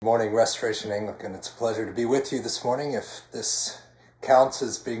Good morning, Restoration Anglican. It's a pleasure to be with you this morning, if this counts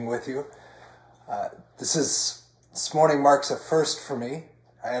as being with you. This morning marks a first for me.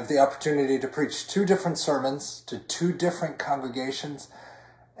 I have the opportunity to preach two different sermons to two different congregations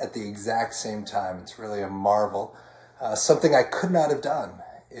at the exact same time. It's really a marvel. Something I could not have done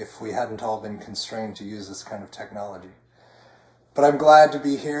if we hadn't all been constrained to use this kind of technology. But I'm glad to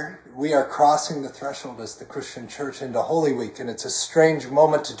be here. We are crossing the threshold as the Christian Church into Holy Week, and it's a strange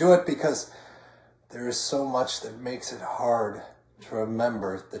moment to do it because there is so much that makes it hard to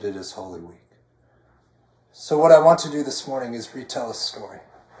remember that it is Holy Week. So what I want to do this morning is retell a story.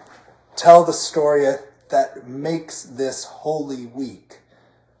 Tell the story that makes this Holy Week.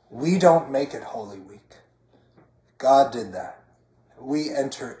 We don't make it Holy Week. God did that. We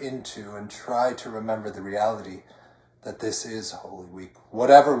enter into and try to remember the reality that this is Holy Week.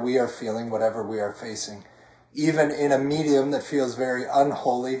 Whatever we are feeling, whatever we are facing, even in a medium that feels very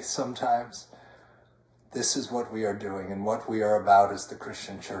unholy sometimes, this is what we are doing, and what we are about as the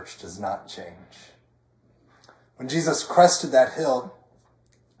Christian Church does not change. When Jesus crested that hill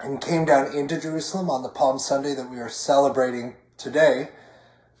and came down into Jerusalem on the Palm Sunday that we are celebrating today,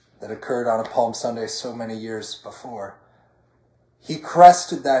 that occurred on a Palm Sunday so many years before, he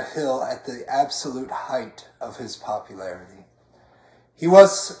crested that hill at the absolute height of his popularity. He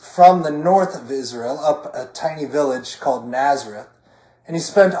was from the north of Israel, up a tiny village called Nazareth, and he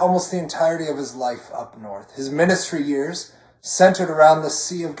spent almost the entirety of his life up north. His ministry years centered around the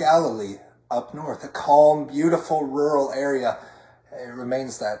Sea of Galilee up north, a calm, beautiful rural area. It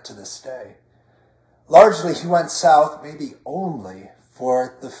remains that to this day. Largely, he went south, maybe only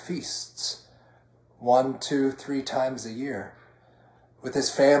for the feasts, 1, 2, 3 times a year, with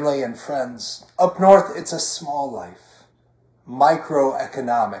his family and friends. Up north, it's a small life.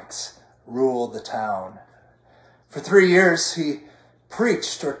 Microeconomics rule the town. For 3 years, he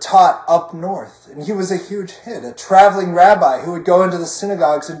preached or taught up north, and he was a huge hit, a traveling rabbi who would go into the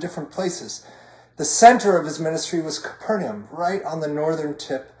synagogues in different places. The center of his ministry was Capernaum, right on the northern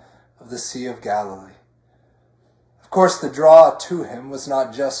tip of the Sea of Galilee. Of course, the draw to him was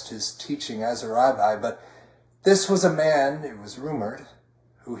not just his teaching as a rabbi, but this was a man, it was rumored,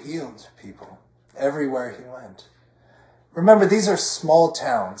 who healed people everywhere he went. Remember, these are small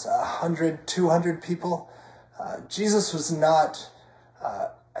towns, 100, 200 people. Jesus was not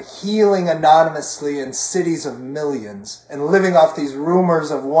healing anonymously in cities of millions and living off these rumors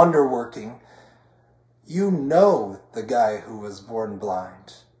of wonder working. You know the guy who was born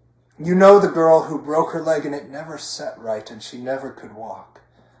blind. You know the girl who broke her leg and it never set right and she never could walk.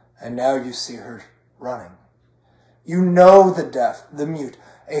 And now you see her running. You know the deaf, the mute.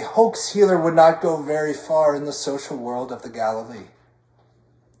 A hoax healer would not go very far in the social world of the Galilee.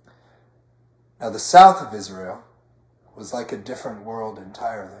 Now, the south of Israel was like a different world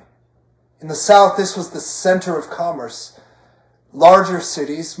entirely. In the south, this was the center of commerce. Larger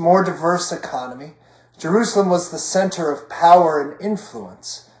cities, more diverse economy. Jerusalem was the center of power and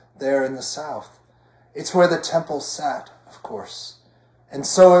influence there in the south. It's where the temple sat, of course. And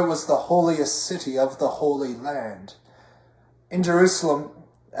so it was the holiest city of the Holy Land. In Jerusalem,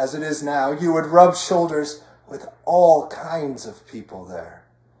 as it is now, you would rub shoulders with all kinds of people there,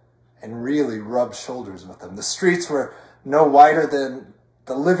 and really rub shoulders with them. The streets were no wider than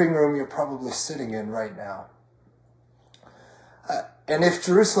the living room you're probably sitting in right now. And if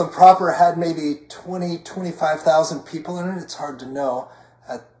Jerusalem proper had maybe 20, 25,000 people in it, it's hard to know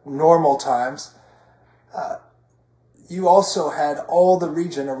at normal times, you also had all the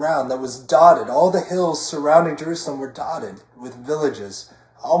region around that was dotted. All the hills surrounding Jerusalem were dotted with villages,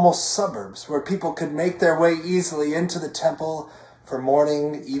 almost suburbs, where people could make their way easily into the temple for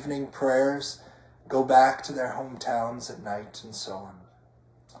morning, evening prayers, go back to their hometowns at night, and so on.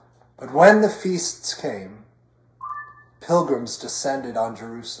 But when the feasts came, pilgrims descended on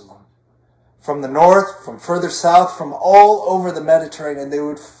Jerusalem. From the north, from further south, from all over the Mediterranean, they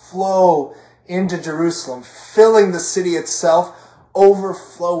would flow into Jerusalem, filling the city itself,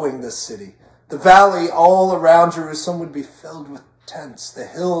 overflowing the city. The valley all around Jerusalem would be filled with tents, the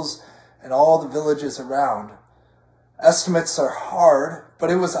hills and all the villages around. Estimates are hard, but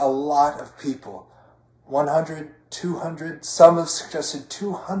it was a lot of people. 100, 200, some have suggested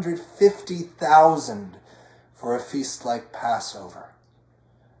 250,000 for a feast like Passover,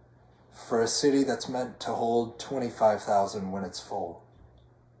 for a city that's meant to hold 25,000 when it's full.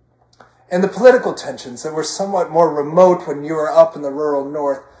 And the political tensions that were somewhat more remote when you were up in the rural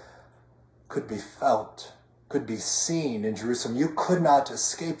north could be felt, could be seen in Jerusalem. You could not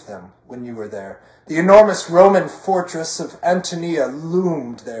escape them when you were there. The enormous Roman fortress of Antonia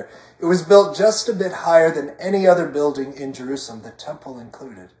loomed there. It was built just a bit higher than any other building in Jerusalem, the temple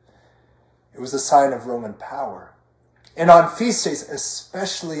included. It was a sign of Roman power. And on feast days,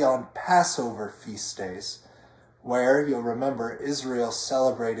 especially on Passover feast days, where, you'll remember, Israel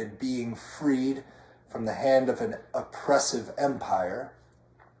celebrated being freed from the hand of an oppressive empire,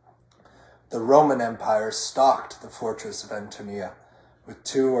 the Roman Empire stocked the fortress of Antonia with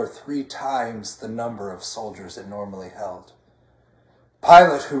 2 or 3 times the number of soldiers it normally held.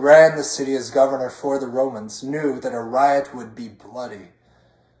 Pilate, who ran the city as governor for the Romans, knew that a riot would be bloody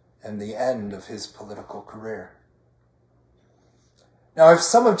and the end of his political career. Now, if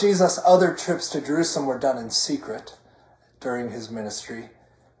some of Jesus' other trips to Jerusalem were done in secret during his ministry,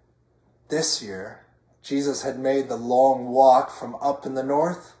 this year, Jesus had made the long walk from up in the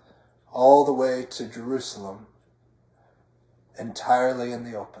north all the way to Jerusalem, entirely in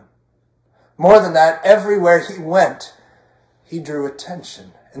the open. More than that, everywhere he went, he drew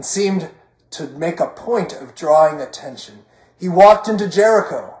attention and seemed to make a point of drawing attention. He walked into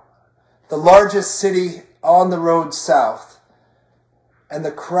Jericho, the largest city on the road south, and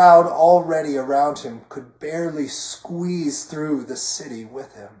the crowd already around him could barely squeeze through the city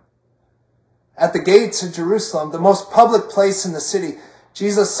with him. At the gates of Jerusalem, the most public place in the city,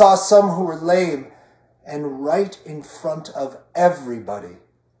 Jesus saw some who were lame, and right in front of everybody,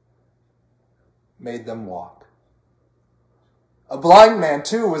 made them walk. A blind man,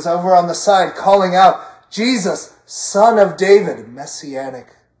 too, was over on the side calling out, "Jesus, Son of David,"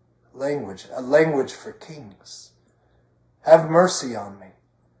 messianic language, a language for kings. "Have mercy on me."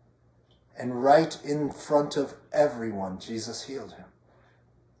 And right in front of everyone, Jesus healed him.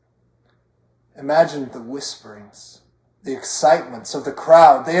 Imagine the whisperings, the excitements of the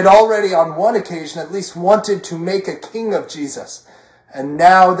crowd. They had already on one occasion at least wanted to make a king of Jesus, and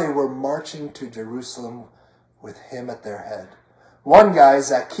now they were marching to Jerusalem with him at their head. One guy,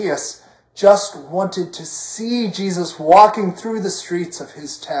 Zacchaeus, just wanted to see Jesus walking through the streets of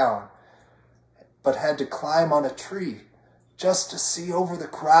his town, but had to climb on a tree just to see over the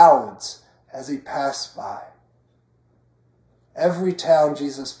crowds as he passed by. Every town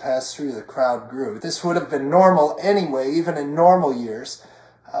Jesus passed through, the crowd grew. This would have been normal anyway, even in normal years,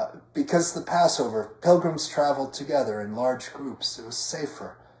 because the Passover, pilgrims traveled together in large groups. It was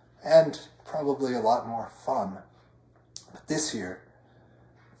safer and probably a lot more fun. But this year,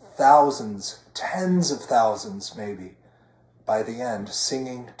 thousands, tens of thousands maybe, by the end,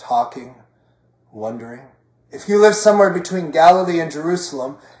 singing, talking, wondering. If you live somewhere between Galilee and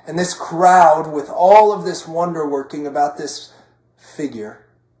Jerusalem, and this crowd with all of this wonder working about this figure,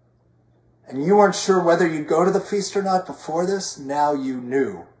 and you weren't sure whether you'd go to the feast or not before this, now you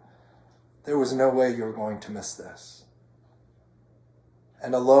knew. There was no way you were going to miss this.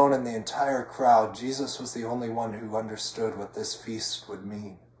 And alone in the entire crowd, Jesus was the only one who understood what this feast would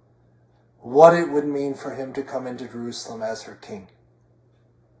mean, what it would mean for him to come into Jerusalem as her king.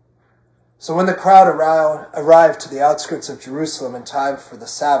 So when the crowd arrived to the outskirts of Jerusalem in time for the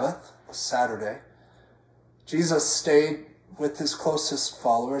Sabbath, Saturday, Jesus stayed with his closest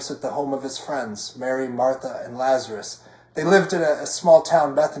followers at the home of his friends, Mary, Martha, and Lazarus. They lived in a small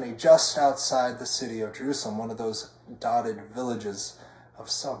town, Bethany, just outside the city of Jerusalem, one of those dotted villages of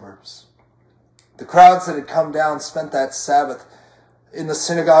suburbs. The crowds that had come down spent that Sabbath in the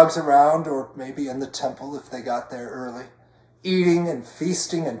synagogues around, or maybe in the temple if they got there early, eating and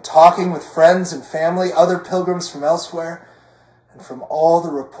feasting and talking with friends and family, other pilgrims from elsewhere. And from all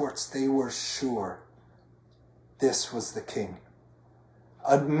the reports, they were sure this was the king.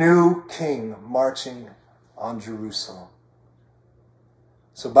 A new king marching on Jerusalem.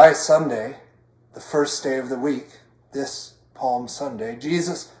 So by Sunday, the first day of the week, this Palm Sunday,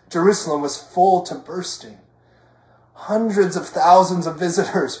 Jerusalem was full to bursting. Hundreds of thousands of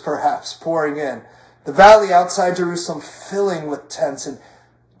visitors, perhaps, pouring in. The valley outside Jerusalem filling with tents, and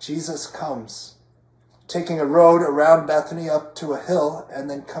Jesus comes, taking a road around Bethany up to a hill and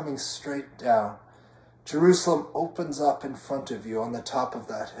then coming straight down. Jerusalem opens up in front of you on the top of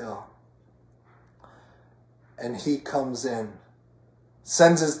that hill. And he comes in,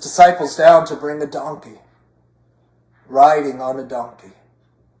 sends his disciples down to bring a donkey, riding on a donkey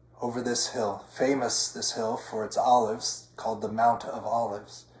over this hill, famous this hill for its olives, called the Mount of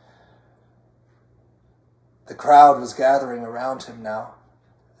Olives. The crowd was gathering around him now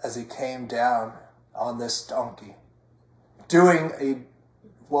as he came down on this donkey, doing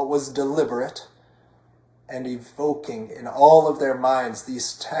what was deliberate and evoking in all of their minds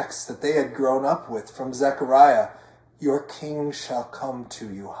these texts that they had grown up with from Zechariah. Your king shall come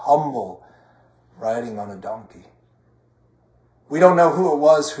to you, humble riding on a donkey. We don't know who it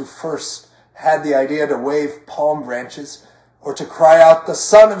was who first had the idea to wave palm branches or to cry out, "The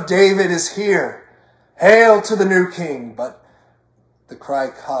Son of David is here! Hail to the new king!" But the cry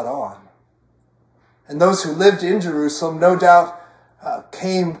caught on. And those who lived in Jerusalem no doubt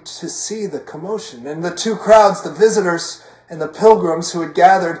came to see the commotion. And the two crowds, the visitors and the pilgrims who had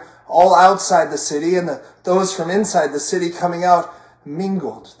gathered all outside the city and those from inside the city coming out,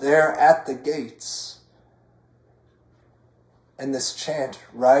 mingled there at the gates. And this chant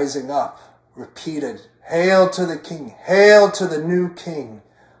rising up, repeated, "Hail to the King, hail to the new King,"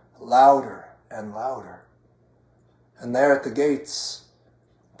 louder and louder. And there at the gates,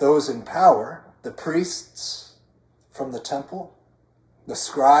 those in power, the priests from the temple, the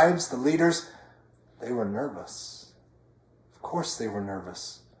scribes, the leaders, they were nervous. Of course they were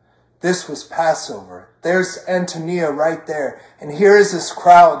nervous. This was Passover. There's Antonia right there. And here is this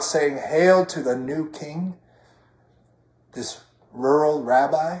crowd saying, "Hail to the new king." This rural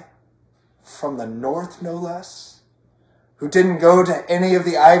rabbi from the north, no less, who didn't go to any of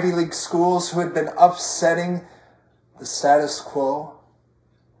the Ivy League schools, who had been upsetting the status quo.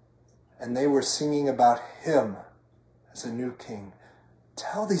 And they were singing about him as a new king.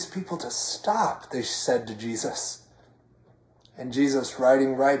 "Tell these people to stop," they said to Jesus. And Jesus,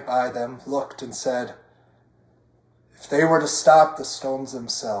 riding right by them, looked and said, if they were to stop, the stones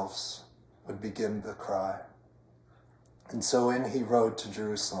themselves would begin to cry. And so in he rode to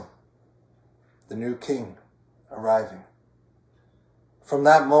Jerusalem, the new king arriving. From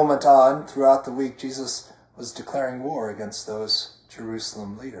that moment on, throughout the week, Jesus was declaring war against those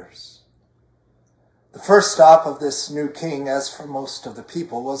Jerusalem leaders. The first stop of this new king, as for most of the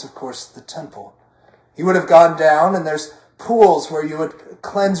people, was, of course, the temple. He would have gone down, and there's pools where you would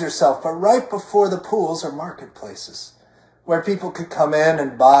cleanse yourself, but right before the pools are marketplaces, where people could come in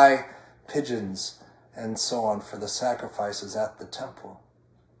and buy pigeons and so on for the sacrifices at the temple.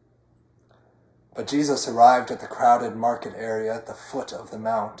 But Jesus arrived at the crowded market area at the foot of the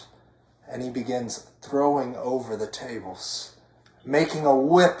mount, and he begins throwing over the tables, making a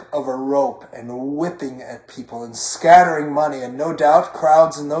whip of a rope and whipping at people and scattering money. And no doubt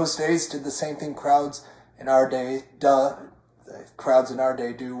crowds in those days did the same thing crowds in our day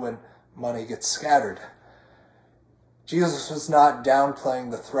do when money gets scattered. Jesus was not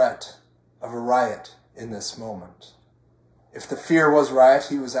downplaying the threat of a riot in this moment. If the fear was riot,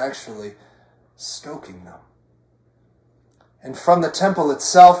 he was actually stoking them. And from the temple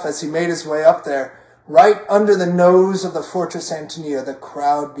itself, as he made his way up there, right under the nose of the Fortress Antonia, the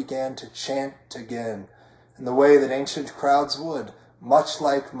crowd began to chant again in the way that ancient crowds would, much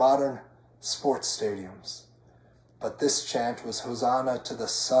like modern sports stadiums. But this chant was Hosanna to the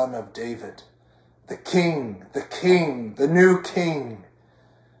Son of David, the King, the new King.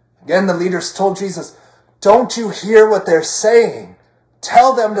 Again, the leaders told Jesus, "Don't you hear what they're saying?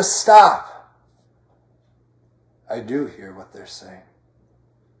 Tell them to stop." "I do hear what they're saying."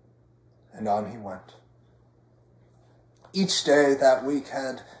 And on he went. Each day that week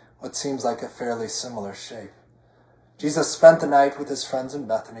had what seems like a fairly similar shape. Jesus spent the night with his friends in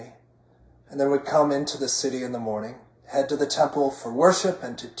Bethany, and then would come into the city in the morning, head to the temple for worship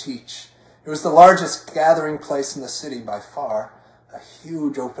and to teach. It was the largest gathering place in the city by far, a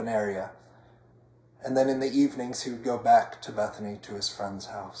huge open area. And then in the evenings, he would go back to Bethany to his friend's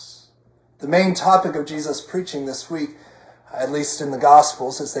house. The main topic of Jesus' preaching this week, at least in the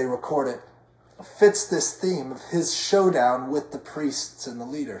Gospels as they record it, fits this theme of his showdown with the priests and the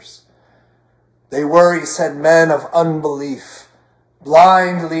leaders. They were, he said, men of unbelief,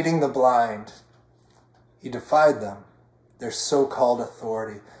 blind leading the blind. He defied them, their so-called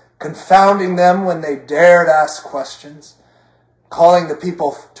authority, confounding them when they dared ask questions, calling the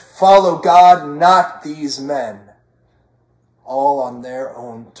people to follow God, not these men, all on their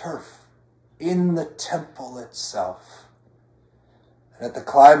own turf, in the temple itself. And at the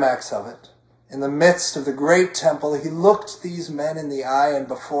climax of it, in the midst of the great temple, he looked these men in the eye, and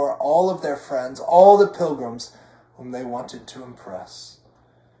before all of their friends, all the pilgrims whom they wanted to impress,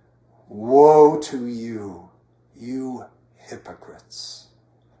 "Woe to you, you hypocrites."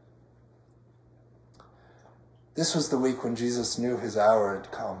 This was the week when Jesus knew his hour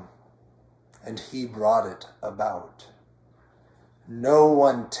had come, and he brought it about. "No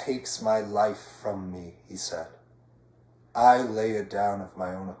one takes my life from me," he said. "I lay it down of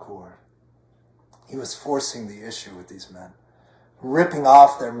my own accord." He was forcing the issue with these men, ripping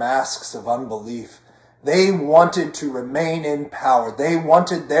off their masks of unbelief. They wanted to remain in power. They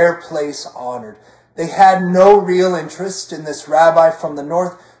wanted their place honored. They had no real interest in this rabbi from the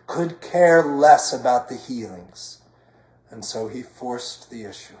north, could care less about the healings. And so he forced the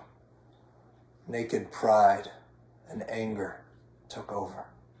issue. Naked pride and anger took over.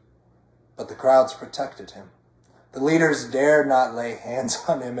 But the crowds protected him. The leaders dared not lay hands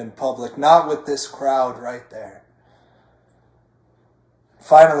on him in public, not with this crowd right there.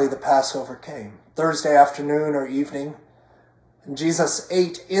 Finally, the Passover came, Thursday afternoon or evening, and Jesus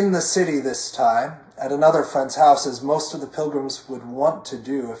ate in the city this time at another friend's house, as most of the pilgrims would want to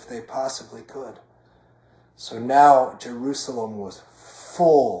do if they possibly could. So now Jerusalem was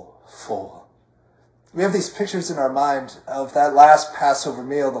full. We have these pictures in our mind of that last Passover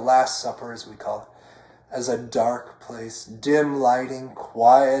meal, the Last Supper as we call it, as a dark place, dim lighting,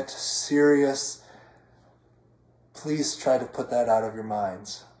 quiet, serious. Please try to put that out of your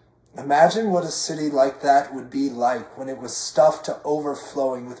minds. Imagine what a city like that would be like when it was stuffed to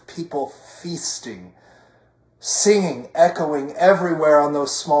overflowing with people feasting, singing, echoing everywhere on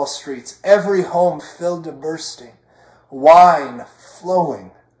those small streets, every home filled to bursting, wine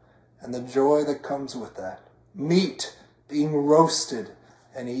flowing, and the joy that comes with that, meat being roasted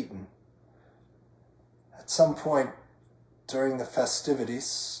and eaten. At some point during the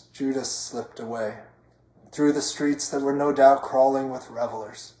festivities, Judas slipped away through the streets that were no doubt crawling with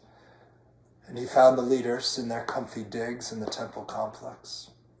revelers, and he found the leaders in their comfy digs in the temple complex.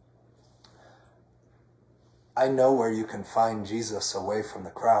 I know where you can find Jesus away from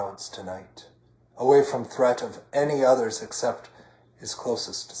the crowds tonight, away from threat of any others except his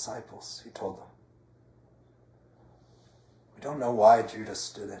closest disciples, he told them. We don't know why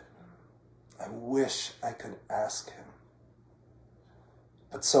Judas did it. I wish I could ask him.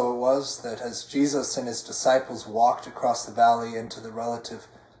 But so it was that as Jesus and his disciples walked across the valley into the relative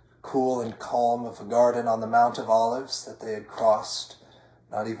cool and calm of a garden on the Mount of Olives that they had crossed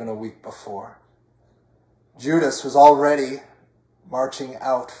not even a week before, Judas was already marching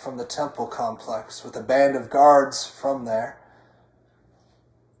out from the temple complex with a band of guards from there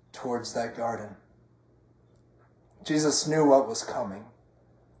towards that garden. Jesus knew what was coming.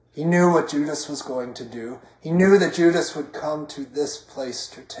 He knew what Judas was going to do. He knew that Judas would come to this place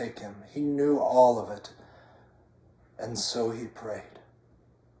to take him. He knew all of it. And so he prayed.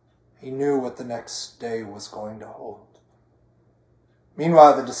 He knew what the next day was going to hold.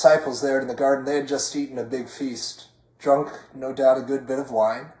 Meanwhile, the disciples there in the garden, they had just eaten a big feast, drunk, no doubt, a good bit of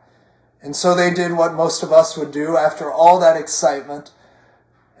wine. And so they did what most of us would do after all that excitement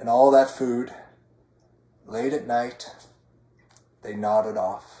and all that food. Late at night, they nodded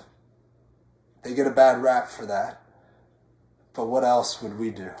off. They get a bad rap for that. But what else would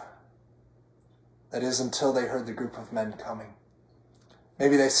we do? That is, until they heard the group of men coming.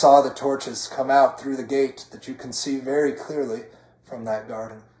 Maybe they saw the torches come out through the gate that you can see very clearly from that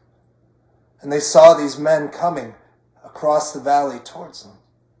garden. And they saw these men coming across the valley towards them.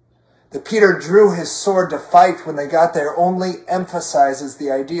 That Peter drew his sword to fight when they got there only emphasizes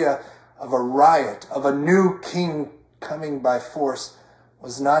the idea of a riot, of a new king coming by force,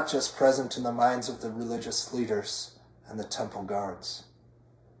 was not just present in the minds of the religious leaders and the temple guards.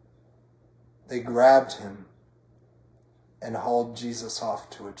 They grabbed him and hauled Jesus off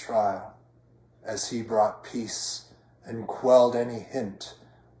to a trial as he brought peace and quelled any hint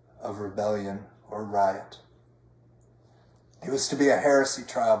of rebellion or riot. It was to be a heresy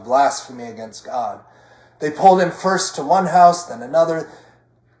trial, blasphemy against God. They pulled him first to one house, then another.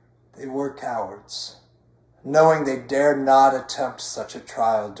 They were cowards, knowing they dared not attempt such a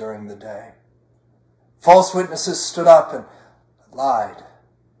trial during the day. False witnesses stood up and lied.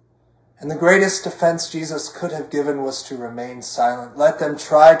 And the greatest defense Jesus could have given was to remain silent. Let them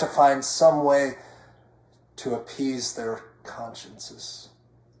try to find some way to appease their consciences.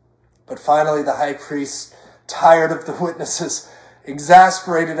 But finally, the high priest, tired of the witnesses,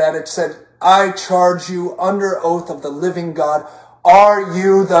 exasperated at it, said, I charge you under oath of the living God, are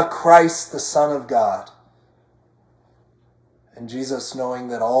you the Christ, the Son of God? And Jesus, knowing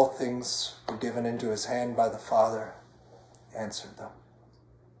that all things were given into his hand by the Father, answered them.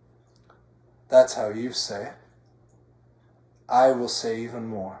 That's how you say it. I will say even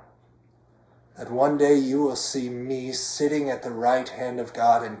more. That one day you will see me sitting at the right hand of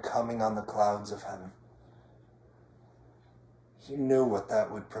God and coming on the clouds of heaven. He knew what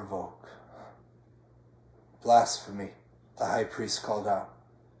that would provoke. Blasphemy, the high priest called out.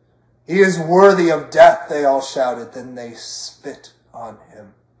 He is worthy of death, they all shouted. Then they spit on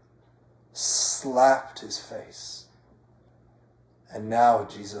him, slapped his face. And now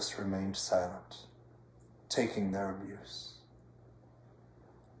Jesus remained silent, taking their abuse.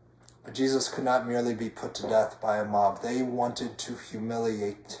 But Jesus could not merely be put to death by a mob. They wanted to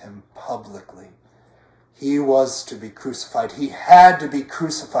humiliate him publicly. He was to be crucified. He had to be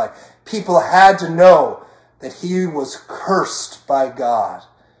crucified. People had to know that he was cursed by God.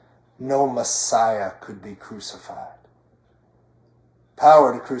 no Messiah could be crucified.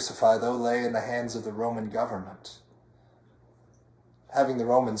 Power to crucify, though, lay in the hands of the Roman government. Having the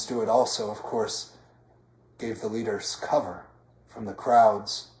Romans do it also, of course, gave the leaders cover from the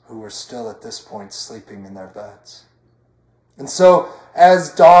crowds who were still at this point sleeping in their beds. And so,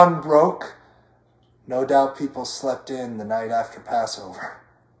 as dawn broke, no doubt people slept in the night after Passover.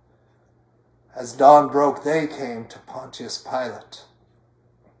 As dawn broke, they came to Pontius Pilate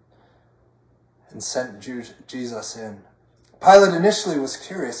and sent Jesus in. Pilate initially was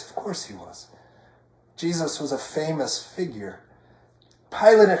curious. Of course he was. Jesus was a famous figure.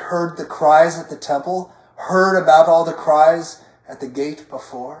 Pilate had heard the cries at the temple, heard about all the cries at the gate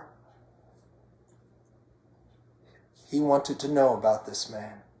before. He wanted to know about this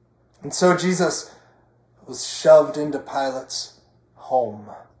man. And so Jesus was shoved into Pilate's home,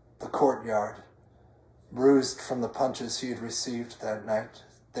 the courtyard, bruised from the punches he had received that night,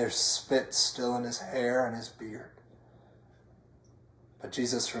 their spit still in his hair and his beard. But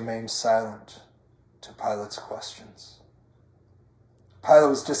Jesus remained silent to Pilate's questions. Pilate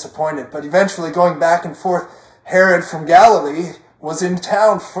was disappointed, but eventually, going back and forth, Herod from Galilee was in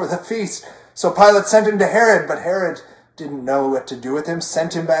town for the feast. So Pilate sent him to Herod, but Herod didn't know what to do with him,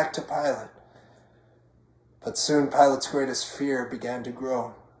 sent him back to Pilate. But soon Pilate's greatest fear began to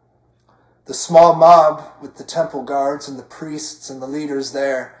grow. The small mob with the temple guards and the priests and the leaders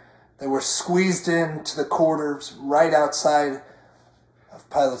there, they were squeezed into the quarters right outside of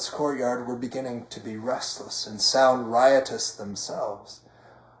Pilate's courtyard, were beginning to be restless and sound riotous themselves.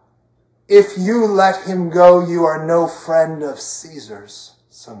 "If you let him go, you are no friend of Caesar's,"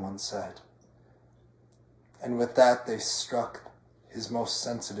 someone said. And with that, they struck his most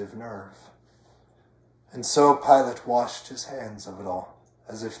sensitive nerve. And so Pilate washed his hands of it all,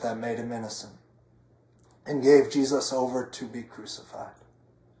 as if that made him innocent, and gave Jesus over to be crucified.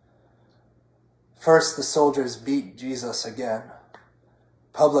 First, the soldiers beat Jesus again,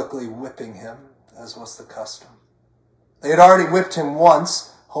 publicly whipping him, as was the custom. They had already whipped him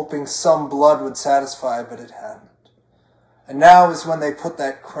once, hoping some blood would satisfy, but it hadn't. And now is when they put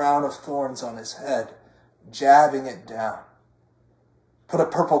that crown of thorns on his head, jabbing it down. Put a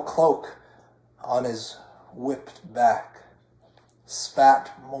purple cloak on his whipped back,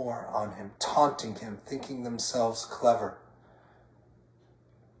 spat more on him, taunting him, thinking themselves clever.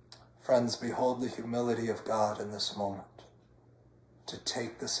 Friends, behold the humility of God in this moment, to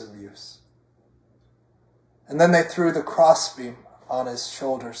take this abuse. And then they threw the crossbeam on his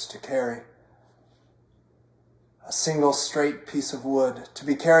shoulders to carry, a single straight piece of wood to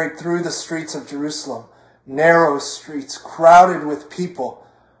be carried through the streets of Jerusalem, narrow streets crowded with people.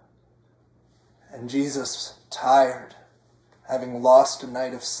 And Jesus, tired, having lost a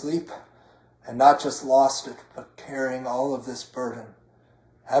night of sleep, and not just lost it, but carrying all of this burden,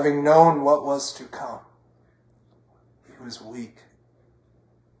 having known what was to come, he was weak.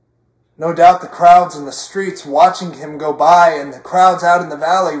 No doubt the crowds in the streets watching him go by, and the crowds out in the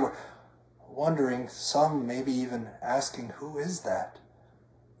valley were wondering, some maybe even asking, who is that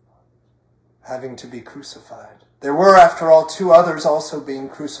having to be crucified? There were, after all, two others also being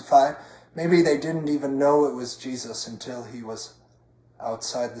crucified. Maybe they didn't even know it was Jesus until he was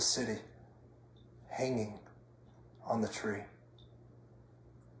outside the city, hanging on the tree.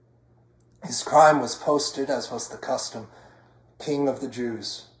 His crime was posted, as was the custom, King of the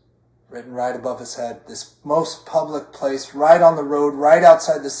Jews, written right above his head, this most public place, right on the road, right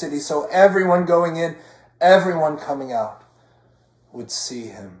outside the city, so everyone going in, everyone coming out would see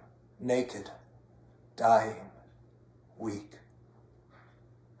him naked, dying, weak.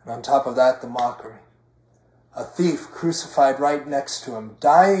 And on top of that, the mockery. A thief crucified right next to him,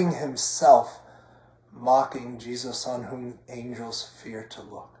 dying himself, mocking Jesus on whom angels fear to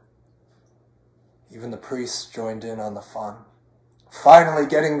look. Even the priests joined in on the fun, finally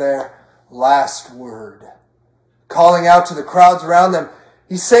getting their last word, calling out to the crowds around them,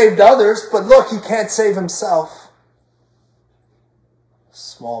 he saved others, but look, he can't save himself.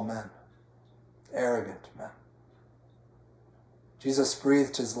 Small men, arrogant men. Jesus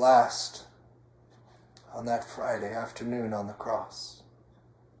breathed his last on that Friday afternoon on the cross.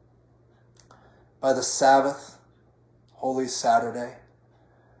 By the Sabbath, Holy Saturday,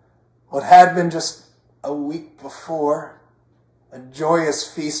 what had been just a week before, a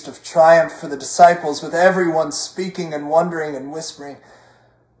joyous feast of triumph for the disciples, with everyone speaking and wondering and whispering,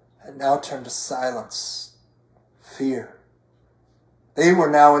 had now turned to silence, fear. They were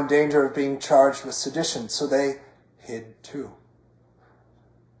now in danger of being charged with sedition, so they hid too.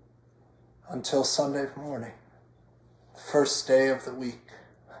 Until Sunday morning, the first day of the week,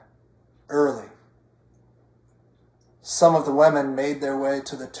 early. Some of the women made their way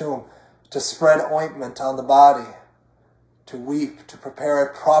to the tomb to spread ointment on the body, to weep, to prepare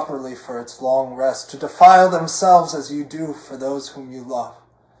it properly for its long rest, to defile themselves as you do for those whom you love.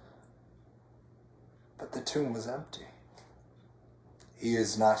 But the tomb was empty. He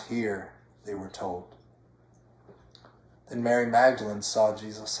is not here, they were told. Then Mary Magdalene saw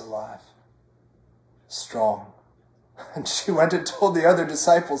Jesus alive, strong. And she went and told the other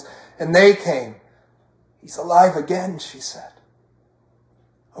disciples, and they came. He's alive again, she said.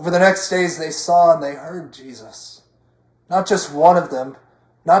 Over the next days they saw and they heard Jesus. Not just one of them,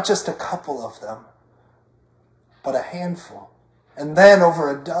 not just a couple of them, but a handful. And then over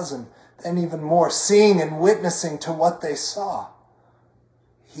a dozen, then even more, seeing and witnessing to what they saw.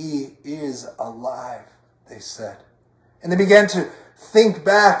 He is alive, they said. And they began to think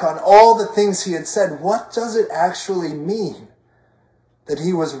back on all the things he had said. What does it actually mean that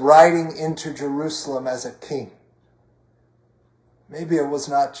he was riding into Jerusalem as a king? Maybe it was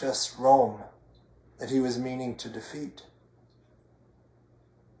not just Rome that he was meaning to defeat.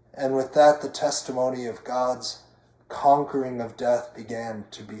 And with that, the testimony of God's conquering of death began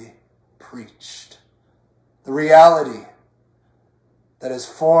to be preached. The reality that has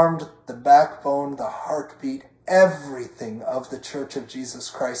formed the backbone, the heartbeat, everything of the Church of Jesus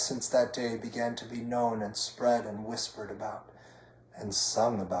Christ since that day began to be known and spread and whispered about and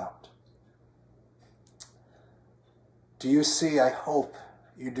sung about. Do you see? I hope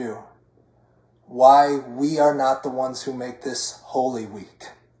you do. Why we are not the ones who make this Holy Week.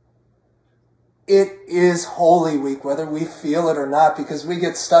 It is Holy Week, whether we feel it or not, because we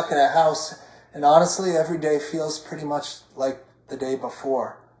get stuck in a house, and honestly, every day feels pretty much like the day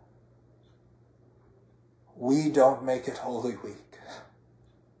before. We don't make it Holy Week.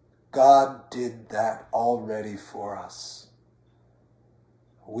 God did that already for us.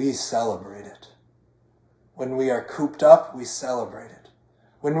 We celebrate it. When we are cooped up, we celebrate it.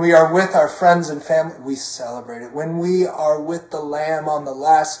 When we are with our friends and family, we celebrate it. When we are with the Lamb on the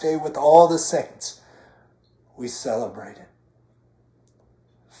last day with all the saints, we celebrate it.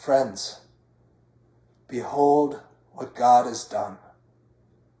 Friends, behold what God has done.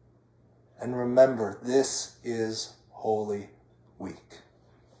 And remember, this is Holy Week.